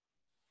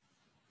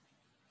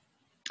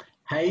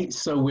Hey,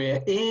 so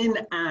we're in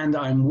and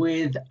I'm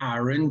with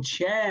Aaron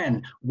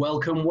Chen.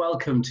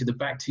 Welcome to the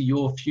Back to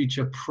Your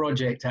Future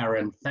project,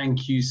 Aaron.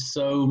 Thank you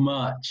so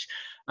much.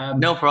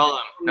 No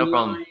problem. No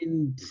problem.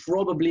 Online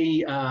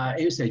probably,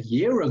 it was a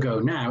year ago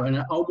now,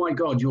 and oh my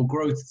God, your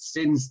growth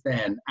since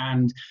then.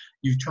 And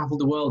you've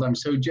traveled the world. I'm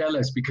so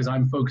jealous because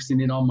I'm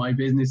focusing in on my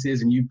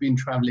businesses and you've been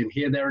traveling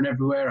here, there, and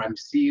everywhere. I'm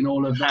seeing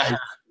all of that.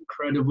 It's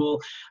incredible,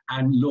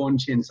 and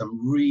launching some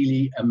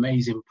really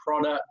amazing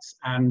products.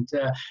 And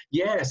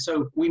yeah,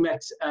 so we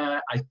met,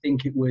 I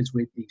think it was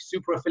with the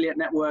Super Affiliate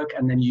Network,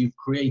 and then you've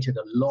created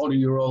a lot of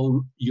your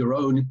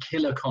own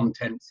killer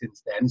content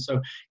since then.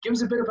 So give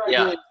us a bit about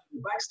your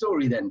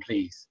backstory then,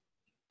 please.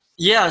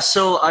 Yeah,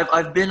 so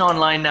I've been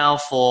online now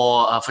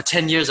for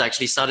 10 years. I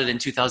actually started in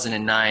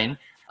 2009.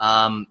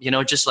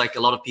 Just like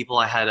a lot of people,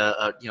 I had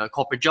a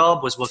corporate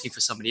job, was working for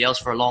somebody else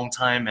for a long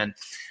time, and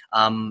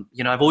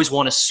I've always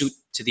worn a suit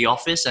to the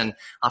office. And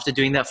after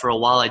doing that for a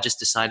while, I just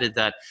decided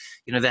that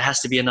there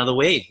has to be another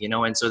way,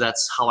 and so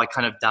that's how I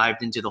kind of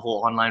dived into the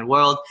whole online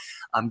world.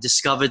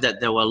 Discovered that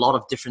there were a lot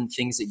of different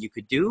things that you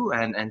could do,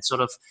 and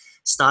sort of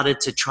started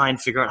to try and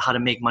figure out how to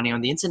make money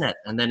on the internet.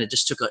 And then it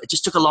just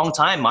took a long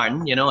time,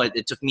 Martin.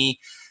 It took me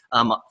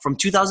from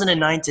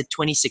 2009 to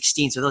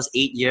 2016, so that was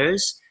 8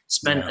 years.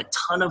 Spent a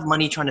ton of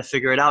money trying to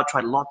figure it out,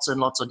 tried lots and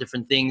lots of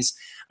different things.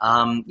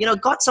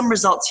 Got some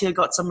results here,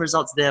 got some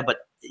results there, but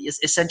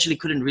essentially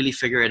couldn't really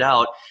figure it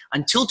out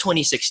until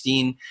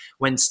 2016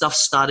 when stuff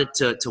started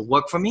to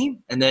work for me.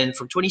 And then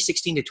from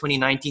 2016 to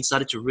 2019,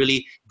 started to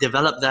really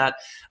develop that,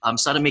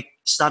 started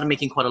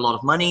making quite a lot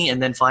of money. And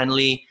then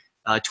finally,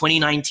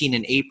 2019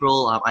 in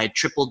April, I had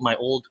tripled my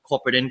old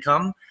corporate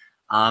income.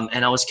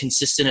 And I was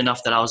consistent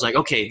enough that I was like,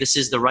 okay, this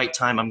is the right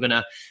time. I'm going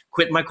to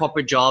quit my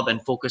corporate job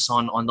and focus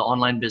on the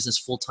online business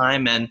full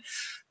time. And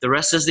the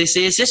rest, as they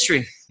say, is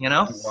history,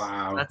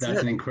 Wow, that's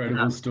an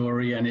incredible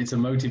story. And it's a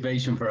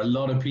motivation for a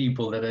lot of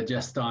people that are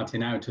just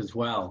starting out as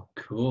well.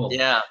 Cool.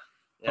 Yeah.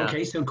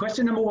 Okay, so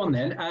question number one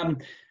then.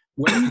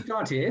 When you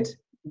started,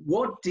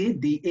 what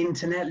did the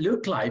internet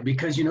look like?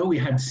 Because, we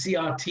had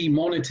CRT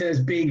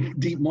monitors, big,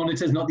 deep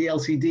monitors, not the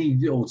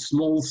LCD or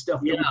small stuff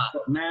that we've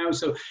got now.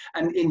 So,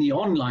 and in the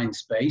online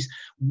space,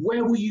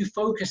 where were you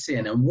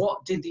focusing and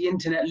what did the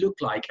internet look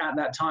like at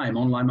that time?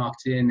 Online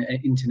marketing,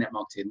 internet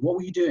marketing, what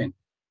were you doing?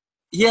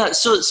 Yeah,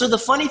 so the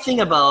funny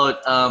thing about,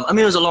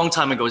 it was a long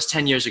time ago, it was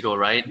 10 years ago,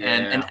 right? Yeah.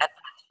 And at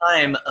that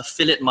time,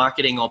 affiliate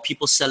marketing or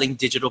people selling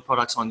digital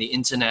products on the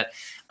internet,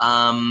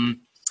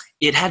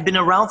 it had been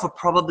around for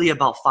probably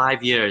about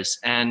 5 years.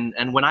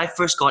 And when I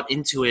first got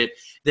into it,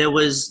 there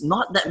was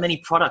not that many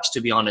products, to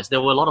be honest.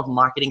 There were a lot of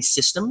marketing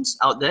systems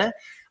out there.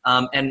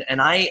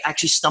 And I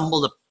actually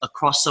stumbled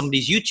across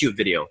somebody's YouTube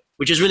video,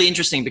 which is really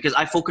interesting because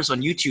I focus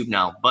on YouTube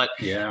now. But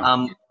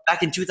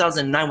back in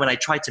 2009, when I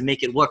tried to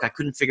make it work, I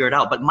couldn't figure it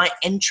out. But my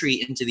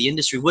entry into the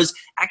industry was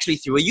actually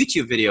through a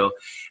YouTube video.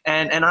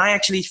 And I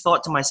actually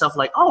thought to myself,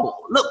 like, oh,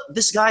 look,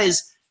 this guy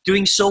is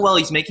doing so well.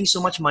 He's making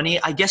so much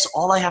money. I guess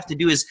all I have to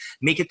do is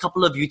make a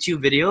couple of YouTube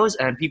videos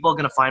and people are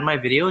going to find my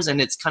videos and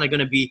it's kind of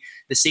going to be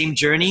the same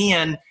journey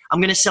and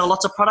I'm going to sell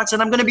lots of products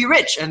and I'm going to be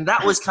rich. And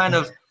that was kind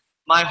of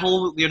my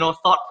whole,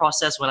 thought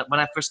process when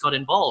I first got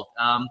involved.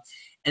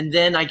 And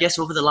then I guess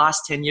over the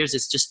last 10 years,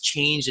 it's just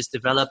changed, it's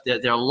developed.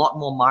 There are a lot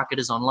more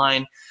marketers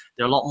online.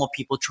 There are a lot more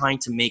people trying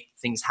to make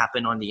things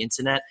happen on the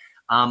internet.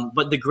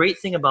 But the great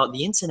thing about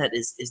the internet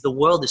is the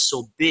world is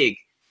so big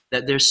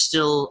that there's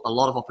still a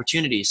lot of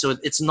opportunity. So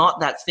it's not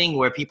that thing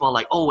where people are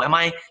like, oh, am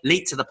I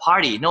late to the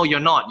party? No, you're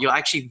not. You're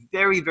actually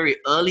very, very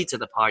early to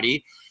the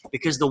party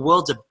because the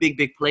world's a big,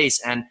 big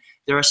place. And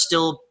there are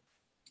still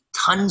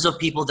tons of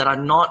people that are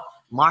not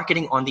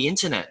marketing on the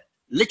internet.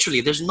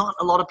 Literally, there's not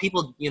a lot of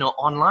people,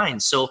 online.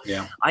 So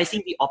I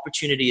think the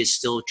opportunity is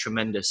still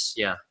tremendous.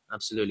 Yeah,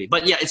 absolutely.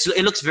 But yeah,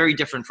 it looks very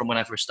different from when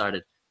I first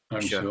started. I'm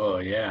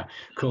sure. Yeah.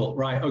 Cool.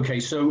 Right. Okay.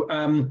 So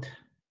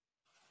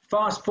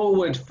fast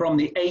forward from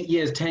the 8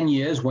 years, 10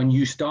 years when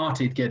you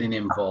started getting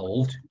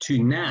involved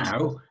to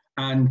now,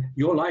 and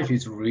your life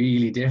is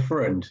really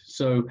different.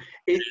 So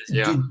did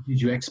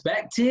you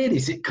expect it?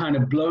 Is it kind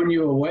of blown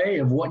you away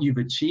of what you've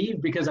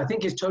achieved? Because I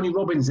think it's Tony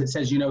Robbins that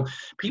says,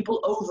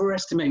 people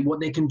overestimate what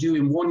they can do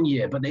in 1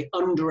 year, but they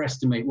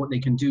underestimate what they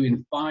can do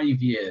in 5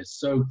 years.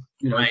 So,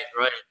 Right.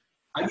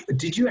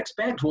 Did you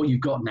expect what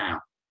you've got now?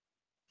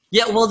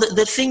 Yeah, well,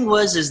 the thing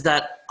is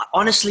that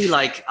honestly,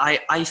 like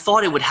I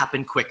thought it would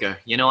happen quicker.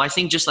 I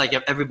think just like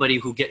everybody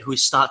who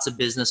starts a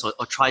business or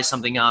tries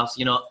something else,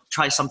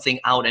 try something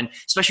out, and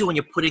especially when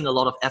you're putting a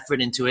lot of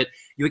effort into it,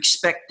 you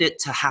expect it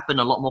to happen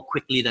a lot more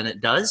quickly than it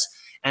does.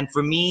 And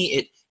for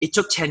me, it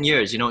took 10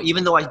 years.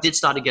 Even though I did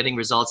start getting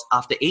results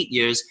after 8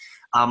 years,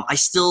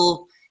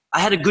 I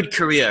had a good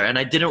career and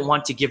I didn't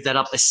want to give that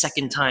up a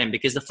second time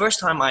because the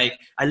first time I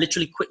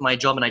literally quit my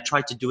job and I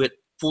tried to do it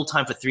full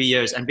time for 3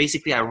 years. And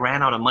basically I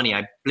ran out of money.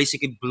 I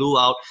basically blew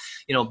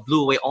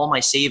away all my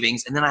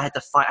savings. And then I had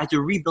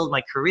to rebuild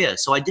my career.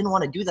 So I didn't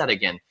want to do that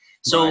again.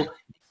 So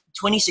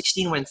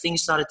 2016, when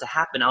things started to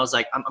happen, I was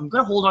like, I'm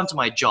going to hold on to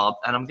my job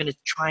and I'm going to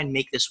try and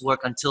make this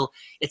work until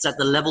it's at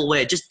the level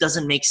where it just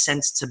doesn't make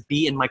sense to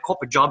be in my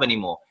corporate job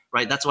anymore,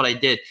 right? That's what I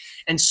did.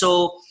 And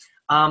so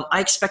I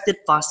expected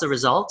faster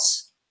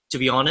results, to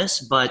be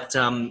honest. But,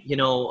 you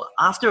know,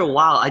 after a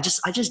while, I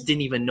just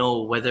didn't even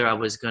know whether I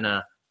was going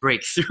to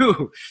break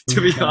through,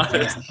 to be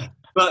honest.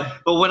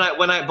 But when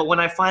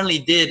I finally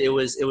did, it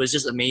was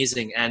just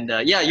amazing. And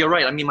yeah, you're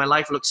right. I mean, my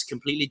life looks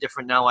completely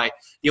different now.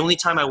 The only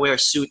time I wear a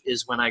suit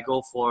is when I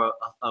go for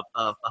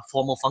a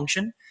formal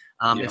function.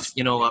 If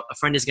you know a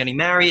friend is getting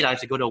married, I have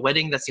to go to a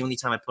wedding. That's the only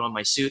time I put on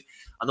my suit.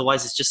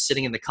 Otherwise, it's just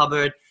sitting in the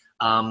cupboard.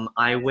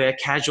 I wear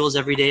casuals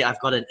every day. I've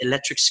got an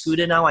electric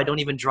scooter now. I don't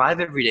even drive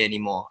every day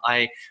anymore.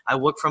 I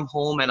work from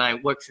home, and I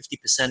work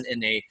 50%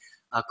 in a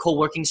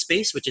co-working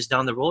space, which is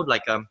down the road.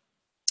 Like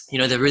you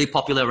know, they're really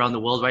popular around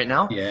the world right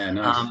now. Yeah,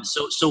 nice.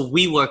 So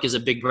WeWork is a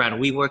big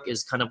brand. WeWork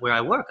is kind of where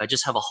I work. I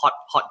just have a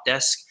hot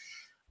desk.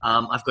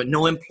 I've got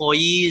no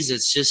employees.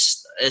 It's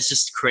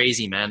just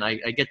crazy, man. I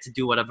get to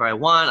do whatever I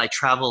want. I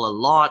travel a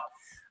lot.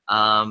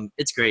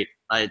 It's great.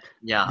 I'm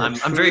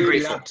very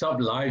grateful.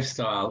 Laptop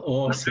lifestyle,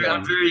 awesome.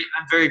 I'm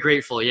very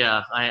grateful.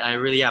 Yeah, I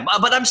really am.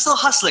 But I'm still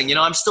hustling. You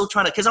know, I'm still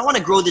trying to, because I want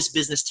to grow this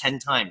business 10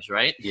 times,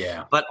 right?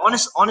 Yeah. But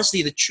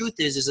honestly, the truth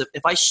is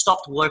if I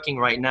stopped working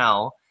right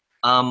now,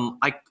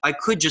 I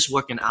could just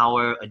work an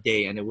hour a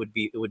day and it would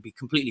be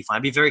completely fine.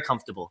 I'd be very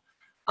comfortable.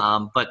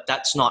 But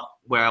that's not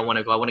where I want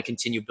to go. I want to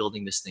continue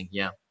building this thing.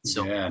 Yeah.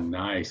 So yeah,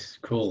 nice.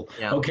 Cool.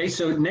 Yeah. Okay.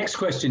 So next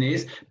question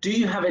is, do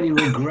you have any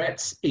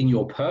regrets in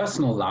your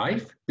personal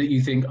life that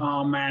you think,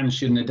 oh man,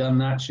 shouldn't have done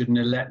that, shouldn't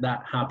have let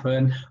that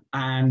happen?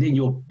 And in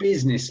your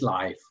business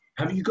life,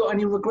 have you got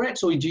any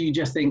regrets, or do you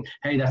just think,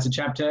 hey, that's a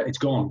chapter, it's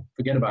gone,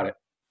 forget about it?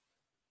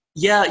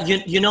 Yeah,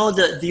 you know,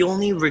 the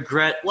only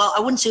regret, well, I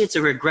wouldn't say it's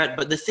a regret,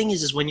 but the thing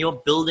is when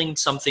you're building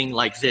something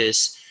like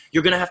this,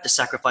 you're going to have to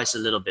sacrifice a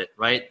little bit,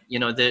 right? You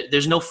know,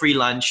 there's no free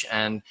lunch,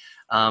 and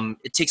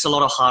it takes a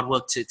lot of hard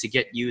work to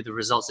get you the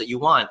results that you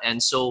want.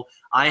 And so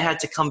I had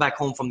to come back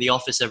home from the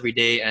office every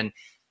day and,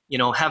 you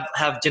know,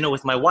 have dinner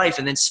with my wife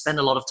and then spend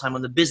a lot of time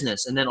on the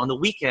business. And then on the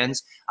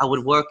weekends, I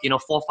would work, you know,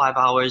 4 or 5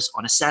 hours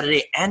on a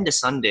Saturday and a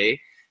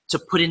Sunday to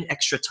put in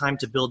extra time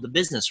to build the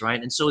business,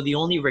 right? And so the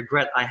only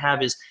regret I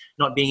have is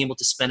not being able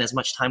to spend as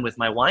much time with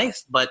my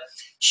wife, but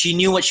she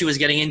knew what she was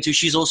getting into.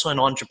 She's also an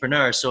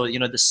entrepreneur. So, you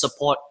know, the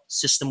support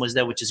system was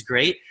there, which is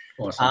great.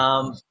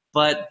 Awesome.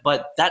 But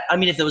that, I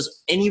mean, if there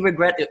was any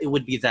regret, it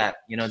would be that,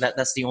 you know,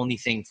 that's the only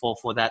thing for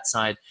that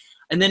side.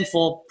 And then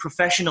for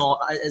professional,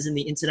 as in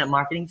the internet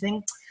marketing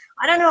thing,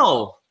 I don't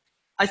know.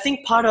 I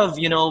think part of,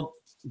 you know,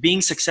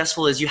 being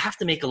successful is you have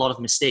to make a lot of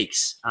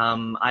mistakes.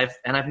 I've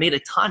made a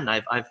ton.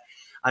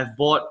 I've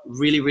bought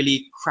really,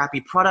 really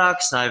crappy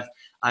products. I've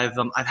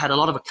had a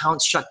lot of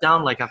accounts shut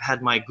down. Like I've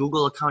had my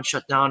Google account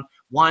shut down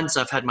once.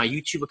 I've had my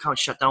YouTube account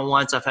shut down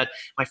once. I've had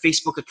my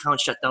Facebook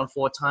account shut down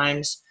 4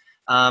 times.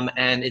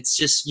 And it's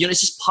just, you know, it's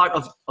just part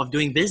of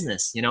doing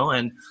business, you know,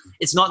 and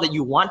it's not that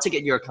you want to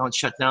get your account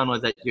shut down or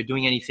that you're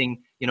doing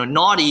anything, you know,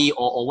 naughty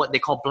or what they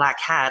call black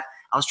hat.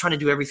 I was trying to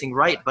do everything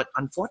right, but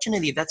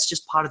unfortunately that's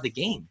just part of the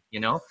game, you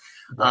know?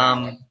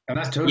 Wow. And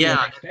that's totally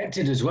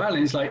unexpected as well.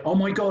 And it's like, oh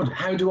my God,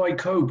 how do I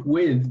cope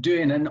with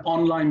doing an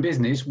online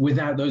business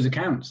without those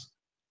accounts?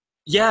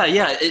 Yeah.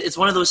 It's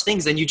one of those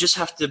things. And you just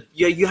have to,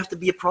 you have to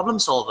be a problem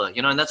solver,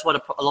 you know, and that's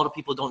what a lot of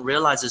people don't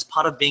realize is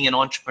part of being an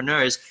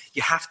entrepreneur is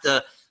you have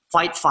to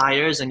fight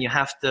fires and you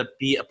have to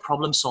be a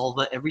problem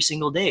solver every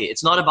single day.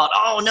 It's not about,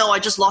 oh no, I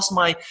just lost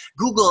my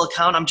Google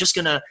account. I'm just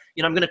gonna,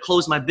 you know, I'm gonna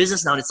close my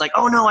business now. And it's like,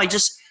 oh no, I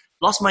just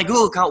lost my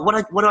Google account. What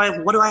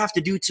do I have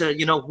to do to,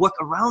 you know, work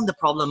around the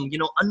problem, you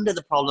know, under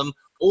the problem,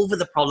 over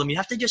the problem? You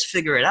have to just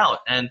figure it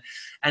out. And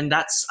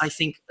that's, I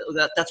think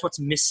that's what's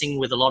missing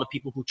with a lot of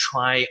people who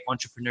try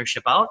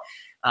entrepreneurship out.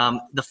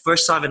 The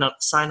first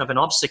sign of an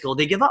obstacle,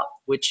 they give up,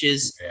 which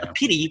is a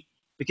pity,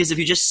 because if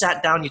you just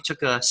sat down, you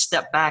took a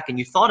step back and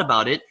you thought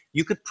about it,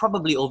 you could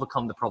probably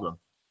overcome the problem.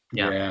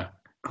 Yeah.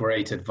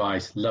 Great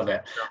advice. Love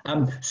it.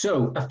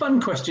 So a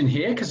fun question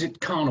here, because it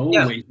can't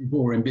always be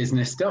boring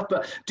business stuff,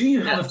 but do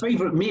you have a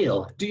favorite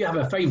meal? Do you have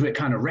a favorite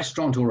kind of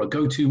restaurant or a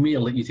go-to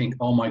meal that you think,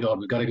 oh my God,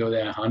 we've got to go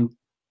there, hun?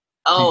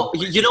 Oh,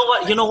 you know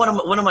what? You know,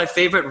 one of my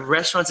favorite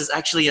restaurants is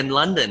actually in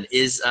London,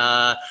 is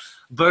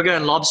Burger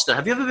and Lobster.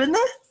 Have you ever been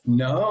there?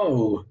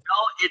 No.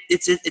 No,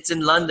 it's in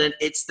London.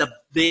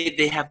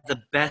 They have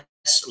the best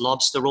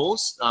lobster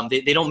rolls.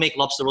 They don't make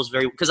lobster rolls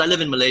because I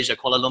live in Malaysia,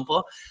 Kuala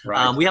Lumpur.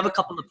 Right. We have a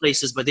couple of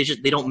places, but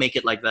they don't make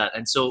it like that.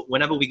 And so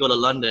whenever we go to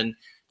London,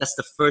 that's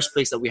the first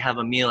place that we have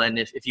a meal. And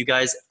if you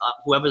guys,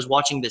 whoever's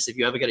watching this, if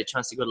you ever get a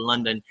chance to go to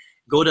London,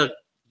 go to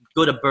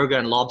Burger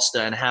and Lobster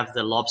and have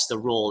the lobster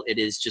roll. It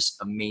is just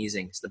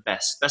amazing. It's the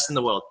best in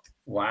the world.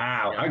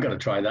 Wow, I got to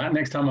try that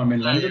next time I'm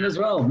in London as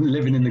well. I'm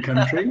living in the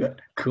country.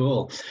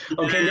 Cool.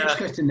 Okay, next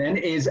question then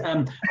is,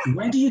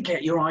 where do you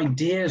get your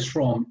ideas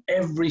from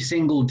every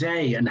single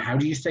day, and how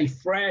do you stay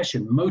fresh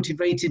and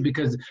motivated?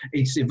 Because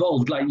it's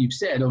evolved, like you've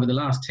said, over the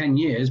last 10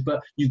 years,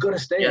 but you've got to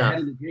stay ahead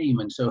of the game.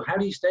 And so how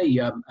do you stay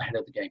ahead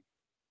of the game?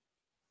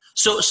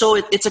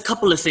 It's a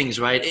couple of things,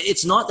 right?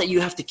 It's not that you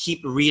have to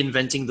keep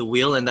reinventing the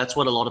wheel, and that's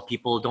what a lot of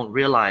people don't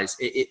realize.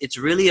 It's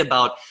really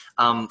about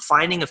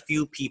finding a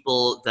few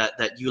people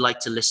that you like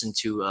to listen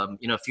to.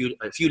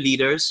 A few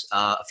leaders,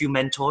 a few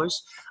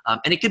mentors,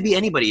 and it could be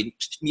anybody,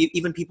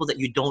 even people that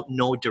you don't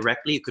know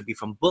directly. It could be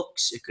from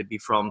books, it could be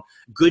from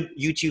good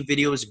YouTube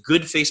videos,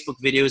 good Facebook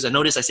videos. And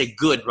notice I say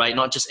good, right?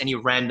 Not just any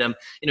random,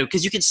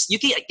 because you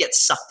can get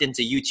sucked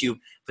into YouTube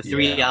for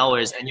 3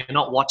 hours and you're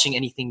not watching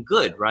anything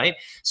good, right?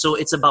 So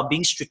it's about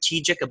being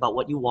strategic about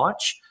what you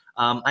watch.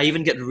 I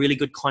even get really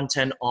good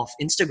content off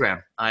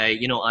Instagram.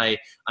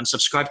 I'm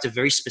subscribed to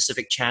very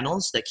specific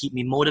channels that keep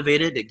me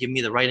motivated, that give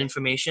me the right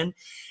information.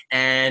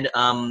 And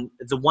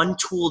the one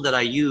tool that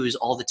I use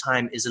all the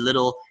time is a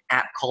little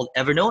app called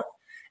Evernote.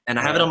 And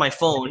I have it on my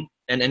phone.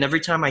 And every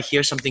time I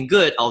hear something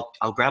good,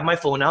 I'll grab my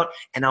phone out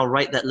and I'll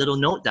write that little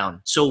note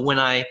down. So when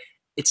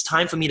it's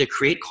time for me to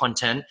create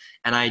content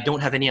and I don't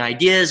have any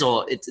ideas,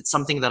 or it's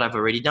something that I've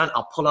already done,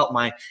 I'll pull out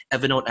my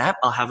Evernote app,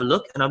 I'll have a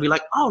look, and I'll be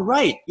like, oh,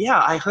 right,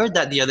 yeah, I heard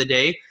that the other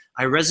day.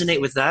 I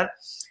resonate with that.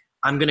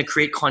 I'm going to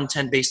create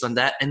content based on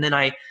that. And then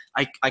I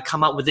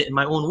come out with it in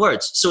my own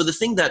words. So the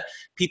thing that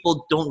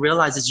people don't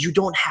realize is you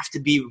don't have to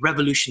be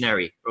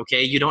revolutionary,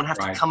 okay? You don't have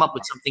to come up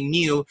with something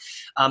new.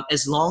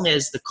 As long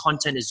as the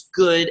content is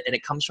good and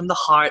it comes from the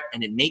heart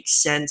and it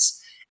makes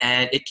sense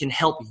and it can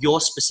help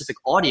your specific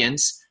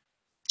audience,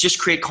 just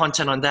create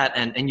content on that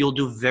and you'll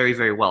do very,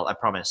 very well, I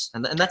promise.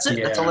 And that's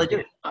it. That's all I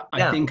do.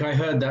 I think I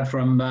heard that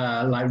from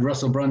like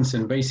Russell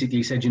Brunson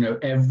basically said,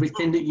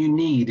 everything that you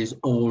need is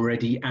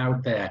already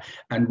out there.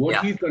 And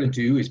what you've got to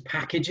do is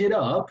package it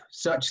up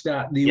such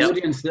that the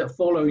audience that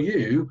follow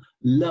you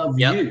love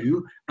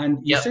you. And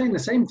you're saying the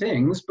same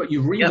things, but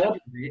you've remodeled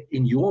it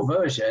in your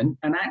version.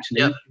 And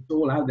actually, it's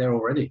all out there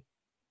already.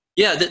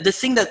 Yeah, the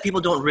thing that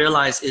people don't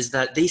realize is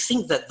that they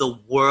think that the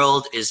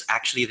world is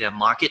actually their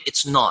market.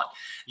 It's not.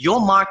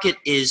 Your market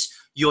is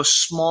your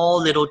small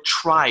little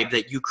tribe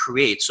that you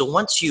create. So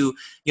once you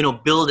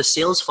build a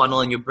sales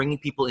funnel and you're bringing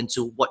people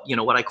into what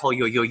I call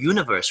your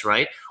universe,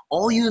 right?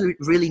 All you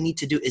really need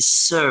to do is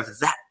serve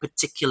that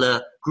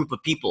particular group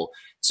of people.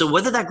 So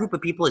whether that group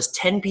of people is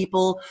 10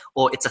 people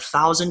or it's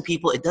 1,000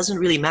 people, it doesn't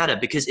really matter,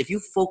 because if you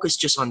focus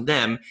just on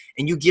them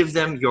and you give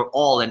them your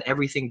all and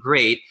everything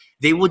great,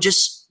 they will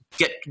just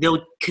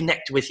they'll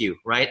connect with you,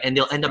 right? And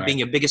they'll end up being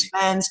your biggest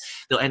fans.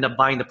 They'll end up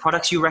buying the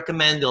products you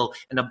recommend. They'll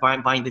end up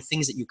buying the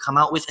things that you come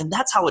out with. And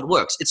that's how it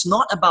works. It's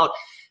not about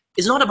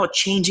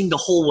changing the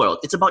whole world.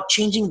 It's about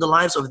changing the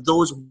lives of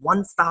those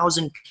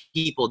 1,000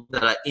 people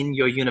that are in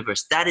your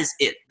universe. That is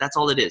it. That's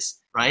all it is,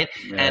 right?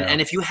 Yeah. And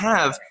if you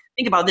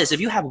think about this, if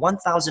you have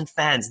 1,000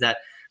 fans that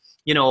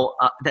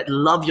that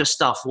love your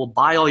stuff, will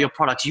buy all your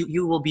products,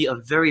 you will be a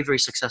very, very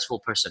successful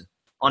person.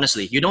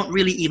 Honestly, you don't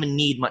really even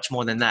need much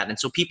more than that. And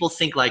so people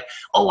think like,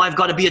 oh, I've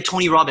got to be a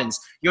Tony Robbins.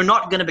 You're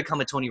not going to become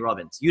a Tony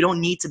Robbins. You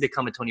don't need to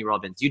become a Tony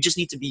Robbins. You just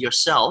need to be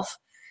yourself,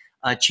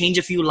 change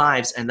a few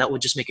lives, and that will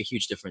just make a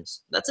huge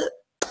difference. That's it.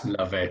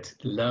 Love it.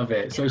 Love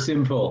it. So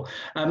simple.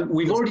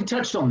 We've already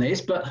touched on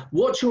this, but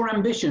what's your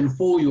ambition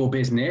for your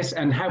business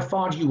and how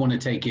far do you want to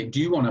take it? Do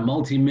you want a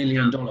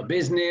multi-million-dollar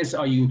business?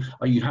 Are you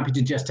happy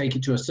to just take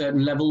it to a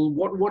certain level?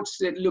 What's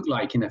it look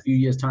like in a few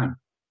years' time?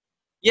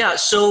 Yeah,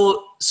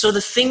 so the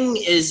thing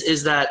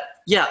is that,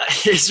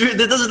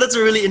 that's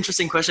a really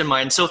interesting question,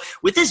 mine. So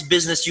with this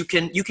business, you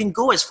can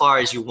go as far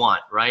as you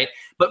want, right?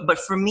 But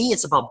for me,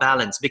 it's about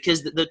balance,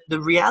 because the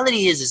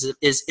reality is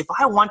if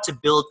I want to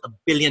build $1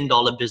 billion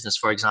business,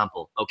 for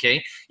example,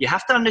 okay, you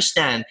have to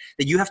understand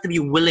that you have to be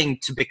willing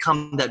to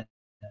become that $1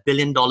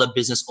 billion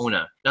business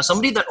owner. Now,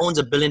 somebody that owns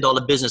 $1 billion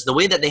business, the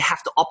way that they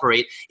have to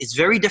operate is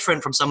very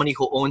different from somebody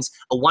who owns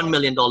a $1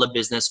 million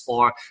business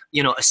or,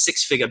 a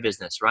 6-figure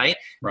business, right?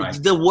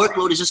 The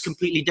workload is just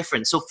completely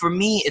different. So for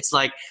me, it's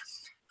like,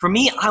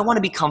 I want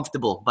to be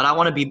comfortable, but I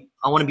want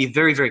to be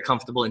very, very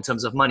comfortable in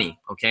terms of money.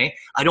 Okay.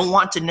 I don't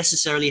want to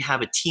necessarily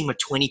have a team of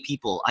 20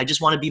 people. I just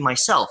want to be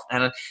myself.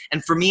 And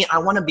for me, I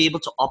want to be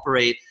able to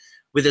operate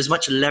with as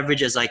much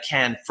leverage as I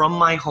can from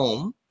my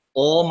home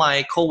or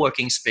my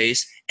co-working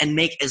space and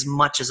make as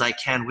much as I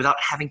can without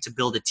having to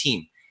build a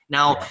team.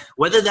 Now,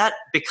 whether that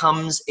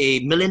becomes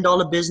a $1 million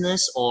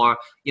business or,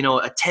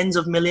 a tens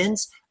of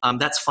millions,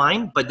 that's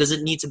fine. But does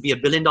it need to be a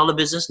 $1 billion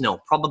business? No,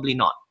 probably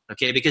not.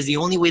 Okay. Because the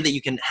only way that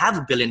you can have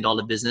a $1 billion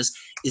business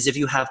is if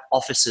you have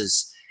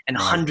offices and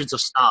hundreds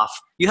of staff.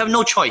 You have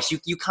no choice.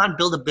 You can't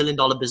build a $1 billion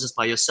business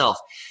by yourself.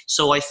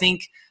 So I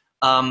think,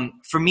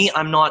 for me,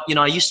 I'm not,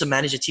 I used to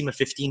manage a team of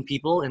 15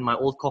 people in my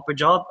old corporate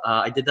job.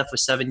 I did that for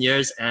 7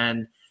 years,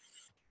 and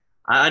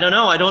I don't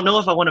know. I don't know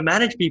if I want to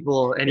manage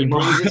people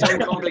anymore. It brings its own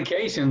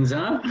complications,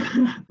 huh?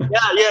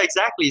 Yeah,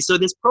 exactly. So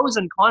there's pros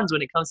and cons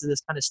when it comes to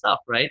this kind of stuff,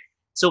 right?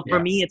 So for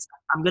me,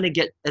 I'm going to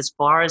get as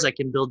far as I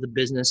can build the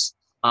business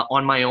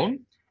on my own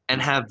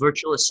and have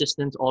virtual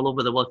assistants all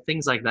over the world,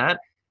 things like that.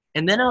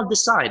 And then I'll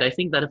decide. I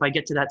think that if I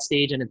get to that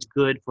stage and it's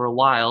good for a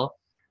while,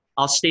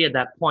 I'll stay at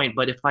that point.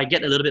 But if I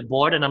get a little bit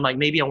bored and I'm like,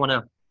 maybe I want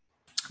to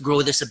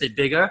grow this a bit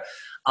bigger,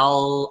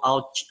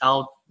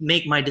 I'll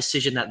make my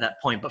decision at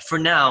that point. But for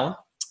now,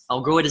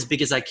 I'll grow it as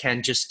big as I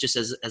can, just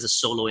as a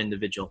solo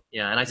individual.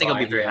 Yeah, and I think I'll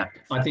be Right, very yeah. happy.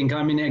 I think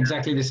I'm in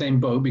exactly the same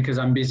boat because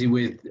I'm busy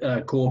with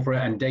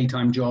corporate and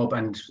daytime job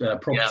and Yeah,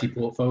 property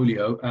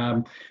portfolio.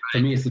 For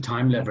me, it's the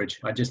time leverage.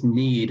 I just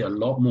need a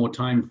lot more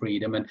time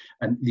freedom, and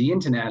the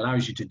internet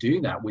allows you to do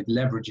that with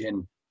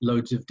leveraging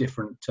loads of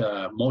different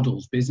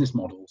models, business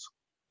models.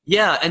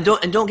 yeah, and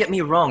don't get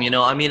me wrong.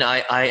 I mean,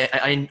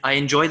 I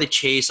enjoy the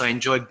chase. I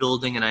enjoy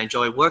building, and I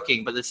enjoy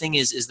working. But the thing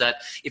is that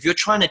if you're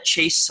trying to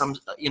chase some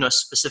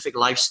specific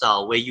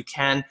lifestyle where you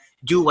can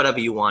do whatever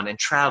you want and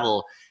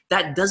travel,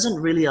 that doesn't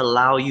really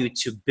allow you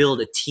to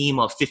build a team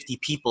of 50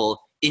 people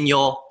in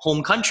your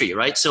home country,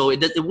 right? So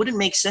it wouldn't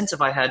make sense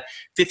if I had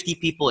 50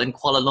 people in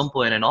Kuala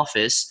Lumpur in an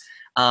office.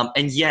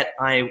 And yet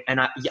I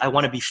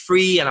want to be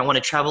free and I want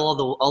to travel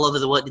all over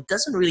the world. It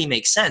doesn't really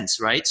make sense,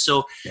 right?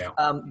 So Yeah.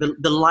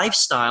 the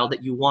lifestyle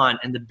that you want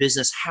and the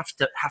business have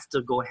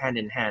to go hand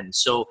in hand.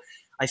 So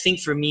I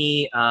think for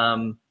me,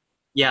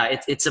 yeah,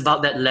 it's about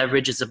that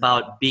leverage. It's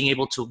about being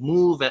able to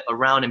move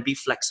around and be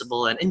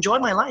flexible and enjoy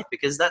my life,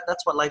 because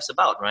that's what life's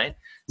about, right?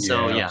 So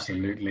Yeah, yeah.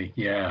 absolutely.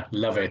 Yeah,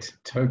 love it.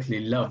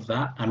 Totally love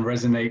that and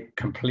resonate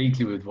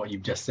completely with what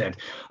you've just said.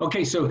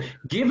 Okay, so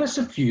give us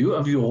a few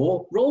of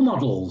your role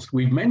models.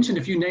 We've mentioned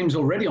a few names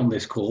already on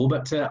this call,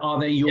 but are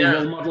they your Yeah.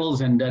 role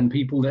models and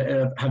people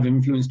that have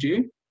influenced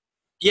you?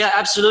 Yeah,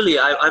 absolutely.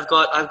 I've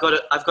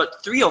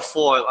got three or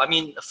four. I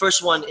mean, the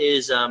first one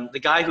is the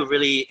guy who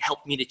really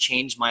helped me to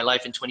change my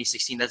life in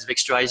 2016. That's Vic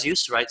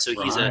Stryzius, right? So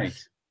Right.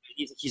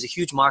 he's a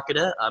huge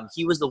marketer.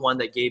 He was the one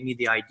that gave me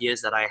the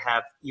ideas that I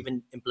have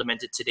even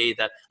implemented today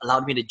that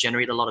allowed me to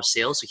generate a lot of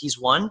sales. So he's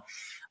one.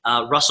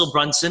 Russell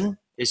Brunson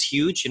is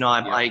huge.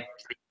 Yeah.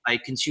 I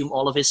consume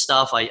all of his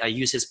stuff. I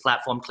use his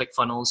platform,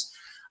 ClickFunnels.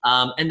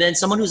 And then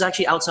someone who's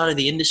actually outside of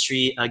the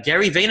industry,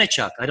 Gary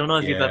Vaynerchuk. I don't know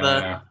if you've ever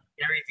Yeah.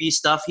 Gary V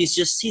stuff. He's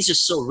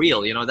just so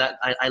real. That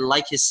I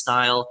like his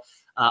style.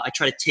 I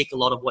try to take a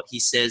lot of what he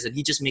says, and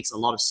he just makes a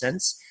lot of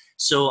sense.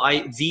 So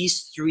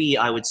these three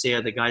I would say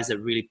are the guys that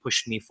really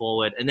pushed me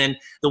forward. And then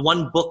the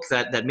one book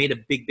that made a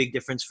big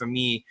difference for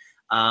me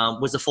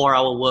was the 4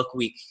 Hour Work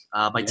Week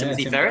by Yeah,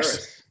 Timothy Tim Ferriss.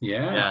 Ferriss.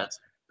 Yeah. Yeah, it's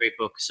a great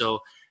book. So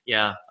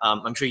yeah,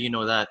 I'm sure you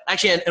know that.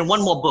 Actually, and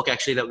one more book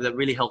actually that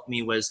really helped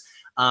me was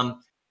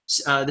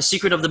The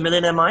Secret of the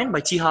Millionaire Mind by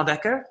T. Harv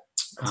Eker.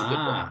 That's a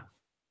good book. Ah,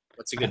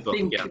 That's a I good book.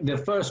 Yeah. think the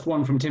first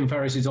one from Tim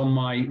Ferriss is on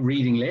my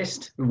reading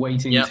list,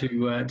 waiting Yeah.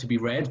 to be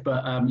read.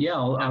 But yeah,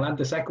 I'll add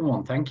the second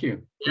one. Thank you.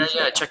 Yeah,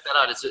 Appreciate that. check that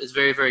out. It's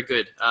very, very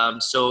good.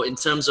 So in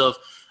terms of,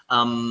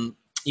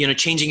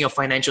 changing your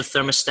financial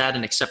thermostat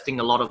and accepting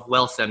a lot of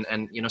wealth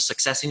and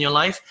success in your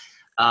life,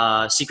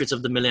 Secrets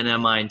of the Millionaire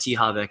Mind, T.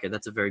 Harv Eker,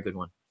 that's a very good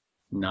one.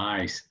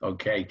 Nice.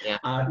 Okay. Yeah.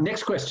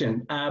 Next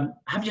question.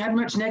 Have you had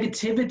much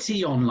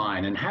negativity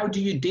online and how do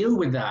you deal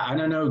with that?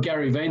 And I know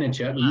Gary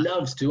Vaynerchuk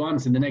loves to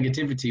answer the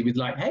negativity with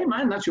like, hey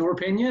man, that's your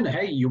opinion.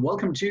 Hey, you're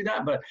welcome to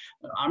that, but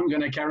I'm going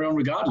to carry on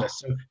regardless.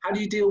 So how do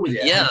you deal with it?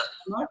 Have Yeah. you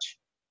had much?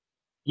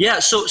 Yeah,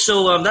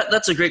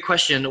 that's a great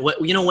question.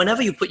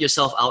 Whenever you put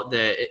yourself out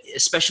there,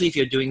 especially if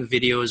you're doing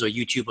videos or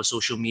YouTube or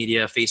social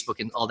media,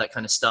 Facebook and all that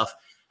kind of stuff,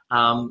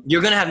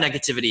 you're gonna have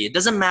negativity. It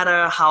doesn't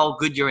matter how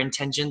good your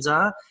intentions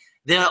are.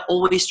 There are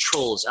always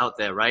trolls out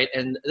there, right?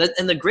 And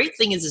the great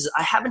thing is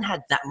I haven't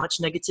had that much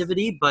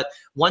negativity, but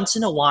once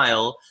in a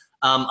while,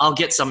 I'll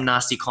get some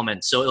nasty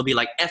comments. So it'll be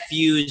like "F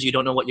yous," you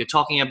don't know what you're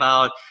talking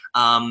about.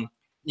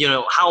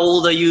 How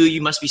old are you?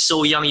 You must be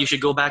so young. You should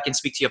go back and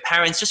speak to your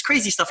parents. Just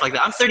crazy stuff like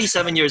that. I'm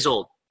 37 years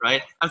old,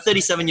 right? I'm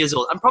 37 years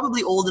old. I'm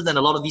probably older than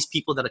a lot of these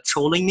people that are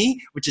trolling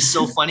me, which is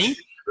so funny,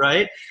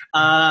 right?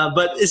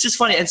 But it's just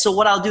funny. And so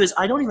what I'll do is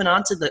I don't even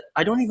answer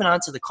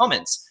the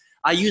comments.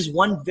 I use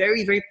one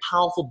very, very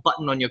powerful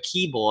button on your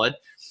keyboard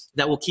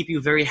that will keep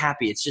you very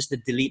happy. It's just the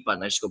delete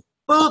button. I just go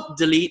boop,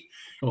 delete.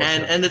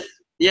 Awesome. And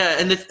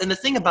the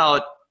thing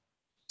about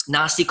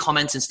nasty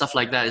comments and stuff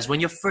like that is when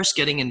you're first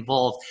getting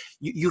involved,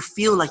 you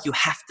feel like you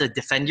have to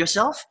defend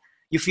yourself.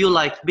 You feel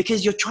like,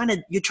 because you're trying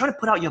to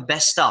put out your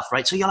best stuff,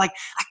 right? So you're like,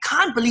 I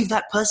can't believe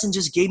that person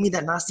just gave me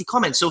that nasty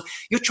comment. So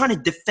you're trying to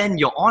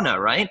defend your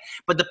honor, right?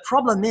 But the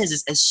problem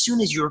is as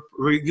soon as you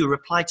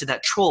reply to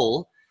that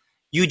troll,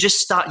 you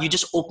just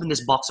open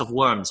this box of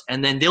worms,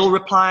 and then they'll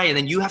reply, and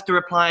then you have to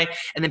reply,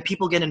 and then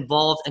people get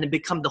involved, and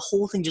the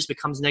whole thing just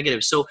becomes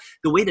negative. So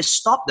the way to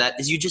stop that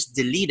is you just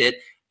delete it.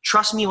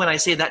 Trust me when I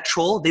say that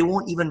troll, they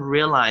won't even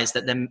realize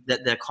that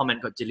their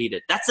comment got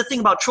deleted. That's the thing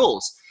about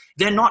trolls.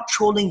 They're not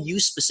trolling you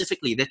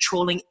specifically. They're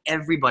trolling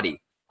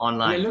everybody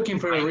online. They're looking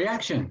for a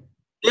reaction.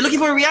 They're looking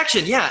for a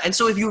reaction, yeah. And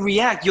so if you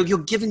react, you're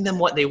giving them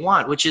what they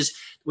want, which is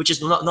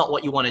not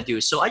what you want to do.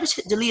 So I just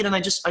hit delete and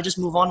I just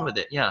move on with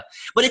it, yeah.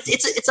 But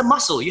it's a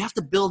muscle. You have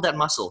to build that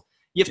muscle.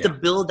 You have to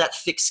build that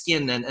thick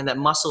skin and that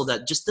muscle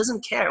that just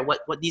doesn't care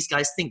what these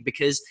guys think,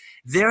 because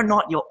they're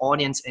not your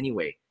audience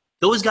anyway.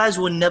 Those guys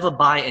will never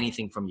buy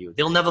anything from you.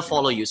 They'll never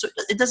follow you. So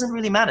it doesn't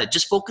really matter.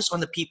 Just focus on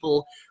the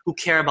people who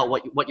care about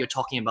what you're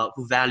talking about,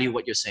 who value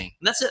what you're saying.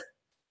 And that's it.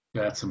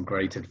 That's some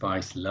great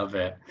advice. Love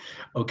it.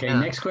 Okay, Yeah.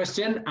 next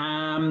question.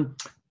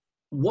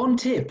 One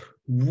tip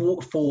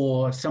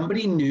for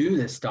somebody new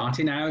that's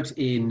starting out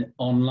in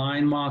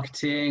online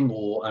marketing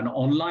or an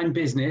online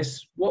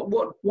business,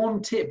 what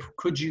one tip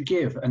could you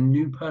give a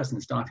new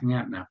person starting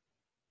out now?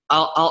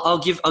 I'll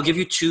give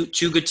you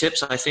two good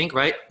tips, I think,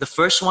 right? The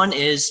first one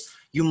is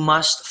you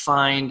must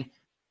find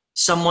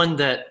someone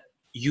that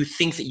you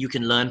think that you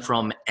can learn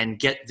from and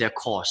get their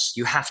course.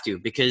 You have to,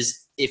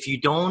 because if you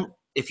don't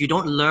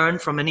learn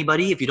from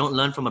anybody, if you don't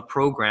learn from a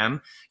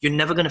program, you're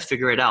never going to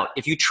figure it out.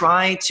 If you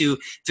try to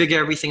figure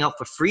everything out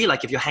for free,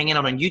 like if you're hanging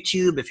out on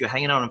YouTube, if you're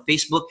hanging out on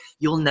Facebook,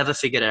 you'll never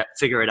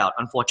figure it out,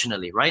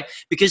 unfortunately, right?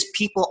 Because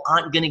people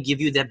aren't going to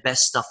give you their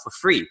best stuff for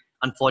free,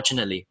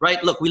 unfortunately,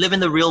 right? Look, we live in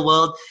the real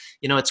world.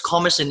 It's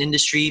commerce and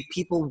industry.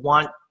 People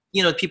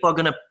are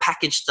going to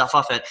package stuff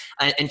off it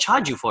and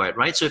charge you for it,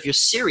 right? So if you're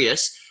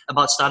serious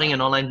about starting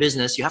an online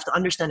business, you have to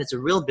understand it's a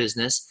real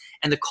business,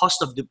 and the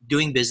cost of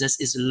doing business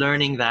is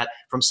learning that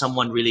from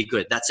someone really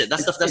good. That's it.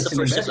 That's the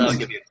first tip I'll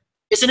give you.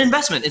 It's an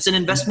investment. It's an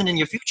investment in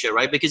your future,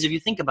 right? Because if you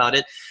think about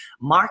it,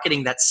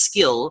 marketing, that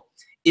skill,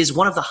 is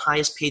one of the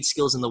highest paid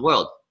skills in the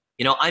world.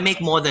 I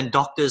make more than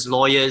doctors,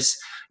 lawyers.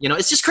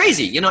 It's just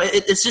crazy.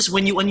 It's just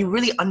when you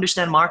really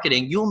understand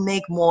marketing, you'll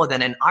make more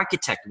than an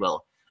architect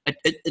will.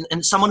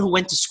 And someone who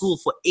went to school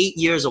for 8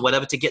 years or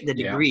whatever to get their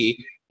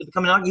degree, to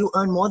become an architect, you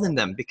earn more than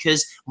them,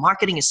 because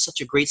marketing is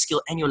such a great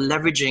skill, and you're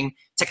leveraging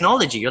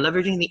technology. You're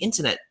leveraging the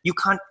internet.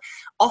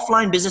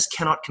 Offline business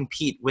cannot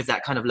compete with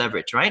that kind of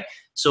leverage, right?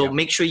 So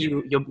make sure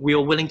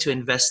you're willing to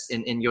invest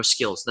in your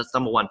skills. That's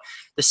number one.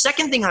 The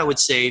second thing I would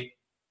say,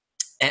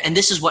 and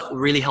this is what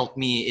really helped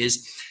me,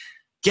 is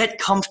get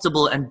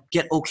comfortable and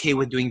get okay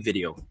with doing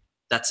video.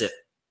 That's it.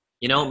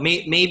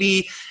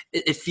 Maybe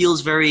it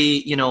feels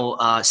very,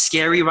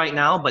 scary right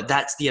now, but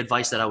that's the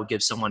advice that I would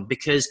give someone.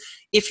 Because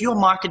if you're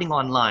marketing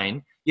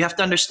online, you have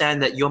to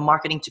understand that you're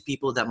marketing to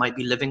people that might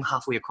be living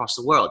halfway across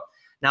the world.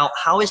 Now,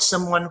 how is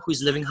someone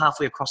who's living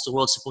halfway across the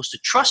world supposed to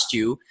trust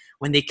you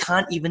when they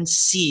can't even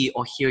see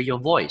or hear your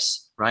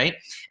voice, right?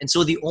 And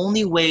so the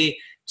only way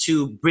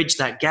to bridge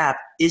that gap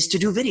is to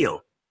do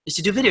video.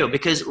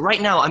 Because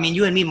right now,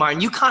 you and me,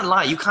 Martin, you can't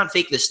lie. You can't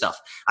fake this stuff.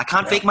 I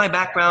can't fake my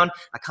background.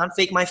 I can't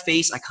fake my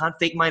face. I can't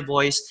fake my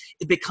voice.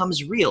 It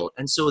becomes real.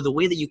 And so the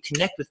way that you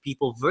connect with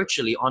people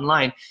virtually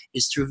online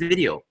is through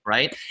video,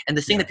 right? And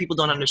the thing that people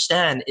don't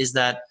understand is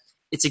that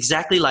it's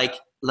exactly like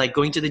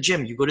going to the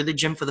gym. You go to the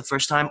gym for the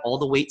first time, all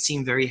the weights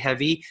seem very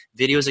heavy.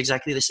 Video is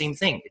exactly the same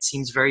thing. It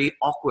seems very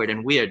awkward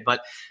and weird,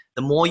 but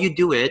the more you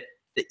do it,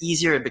 the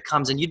easier it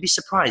becomes. And you'd be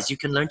surprised. You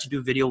can learn to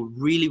do video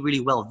really, really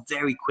well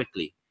very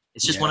quickly.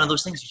 It's just one of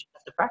those things you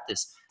have to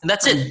practice. And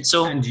that's it.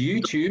 And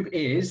YouTube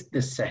is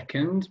the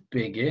second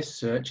biggest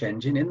search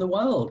engine in the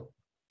world.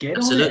 Get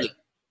Absolutely. on it.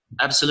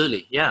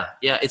 Absolutely. Yeah.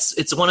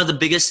 It's one of the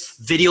biggest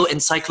video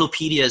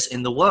encyclopedias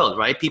in the world,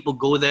 right? People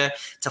go there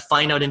to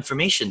find out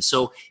information.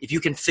 So if you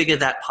can figure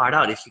that part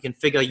out, if you can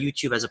figure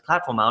YouTube as a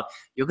platform out,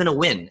 you're going to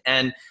win.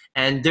 And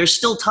there's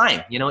still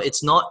time.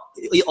 It's not,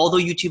 although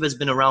YouTube has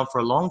been around for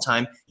a long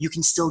time, you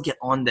can still get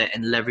on there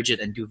and leverage it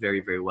and do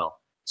very, very well.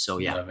 So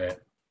yeah. Love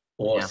it.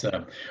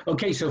 Awesome.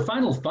 Okay, so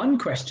final fun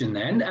question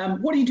then.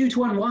 What do you do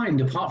to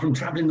unwind apart from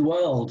traveling the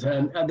world?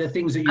 Are there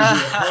things that you do at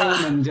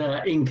home and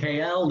in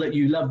KL that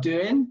you love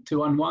doing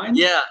to unwind?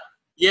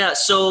 Yeah.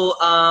 So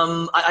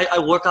I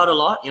work out a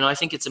lot. I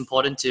think it's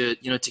important to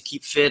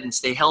keep fit and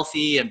stay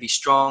healthy and be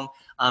strong.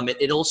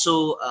 It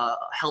also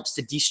helps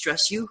to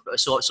de-stress you.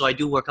 So I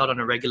do work out on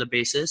a regular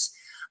basis.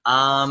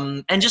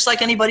 And just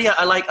like anybody,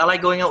 I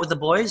like going out with the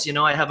boys.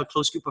 I have a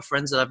close group of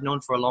friends that I've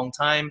known for a long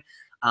time.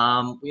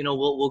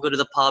 We'll go to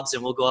the pubs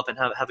and we'll go up and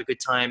have a good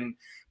time.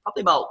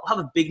 Probably have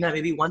a big night,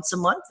 maybe once a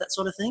month, that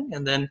sort of thing.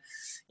 And then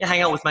hang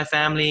out with my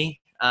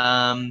family,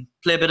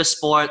 play a bit of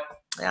sport.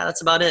 Yeah,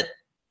 that's about it.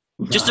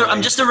 Nice.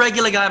 I'm just a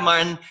regular guy,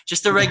 Martin.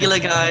 Just a regular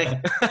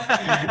guy.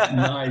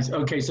 Nice.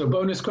 Okay, so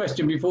bonus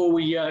question before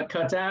we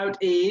cut out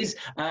is,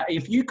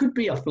 if you could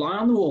be a fly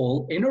on the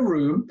wall in a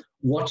room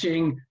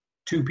watching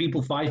 2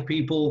 people, 5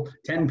 people,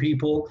 10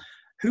 people,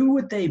 who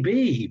would they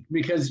be?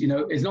 Because,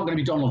 it's not going to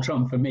be Donald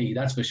Trump for me,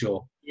 that's for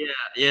sure.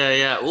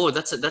 Yeah. Oh,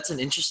 that's an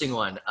interesting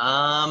one.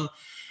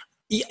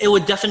 It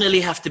would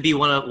definitely have to be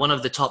one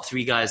of the top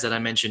 3 guys that I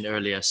mentioned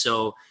earlier.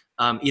 So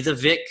either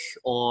Vic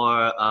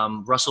or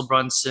Russell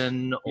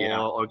Brunson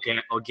or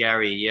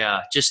Gary. Yeah,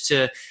 just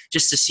to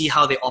see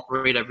how they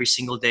operate every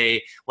single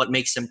day, what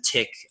makes them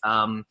tick,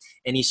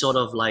 any sort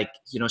of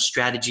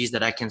strategies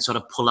that I can sort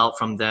of pull out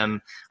from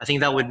them. I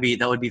think that would be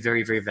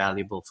very, very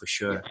valuable for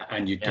sure. Yeah,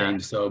 and you'd gain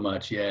so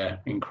much. Yeah,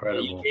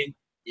 incredible.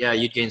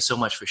 You'd gain so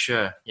much for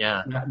sure.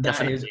 Yeah,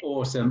 that is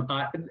awesome.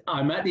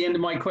 I'm at the end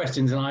of my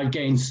questions, and I've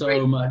gained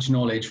so much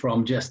knowledge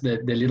from just the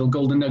little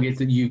golden nuggets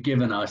that you've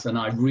given us, and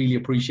I really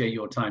appreciate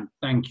your time.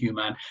 Thank you,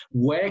 man.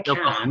 Where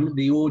can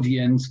the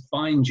audience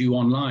find you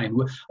online?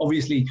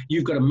 Obviously,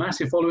 you've got a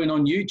massive following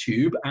on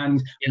YouTube,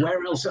 and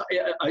where else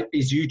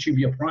is YouTube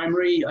your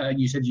primary?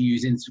 You said you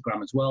use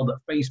Instagram as well, but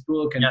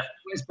Facebook, and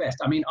where's best?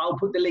 I'll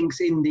put the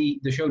links in the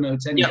show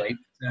notes anyway.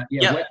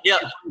 Yeah, yeah,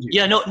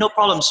 yeah. No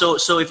problem. So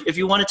if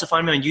you wanted to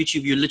find me on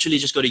YouTube, you literally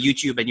just go to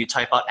YouTube and you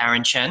type out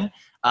Aaron Chen.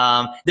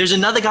 There's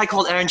another guy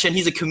called Aaron Chen.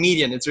 He's a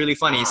comedian. It's really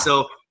funny.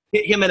 So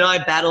him and I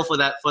battle for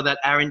that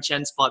Aaron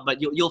Chen spot, but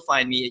you'll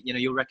find me. You know,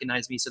 you'll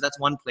recognize me. So that's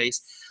one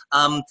place.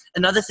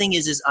 Another thing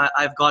is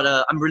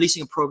I'm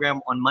releasing a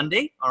program on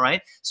Monday. All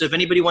right. So if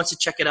anybody wants to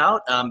check it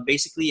out,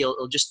 basically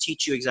it'll just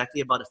teach you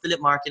exactly about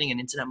affiliate marketing and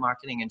internet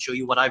marketing and show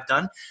you what I've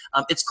done.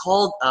 It's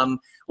called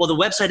well, the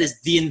website is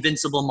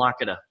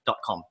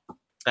theinvinciblemarketer.com.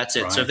 That's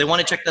it. Right. So if they want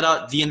to check that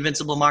out, The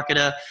Invincible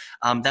Marketer,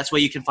 that's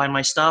where you can find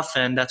my stuff,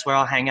 and that's where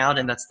I'll hang out,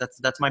 and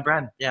that's my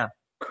brand. Yeah.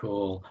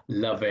 Cool.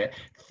 Love it.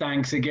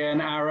 Thanks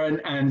again,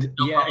 Aaron. And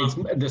yeah, it's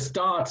the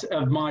start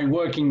of my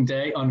working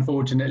day,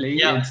 unfortunately.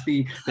 Yeah. It's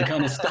the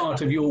kind of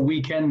start of your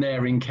weekend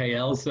there in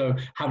KL. So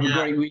have a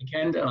great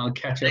weekend, and I'll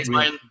catch up with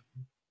you.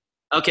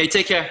 Okay,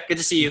 take care. Good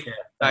to see you.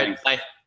 All right, bye.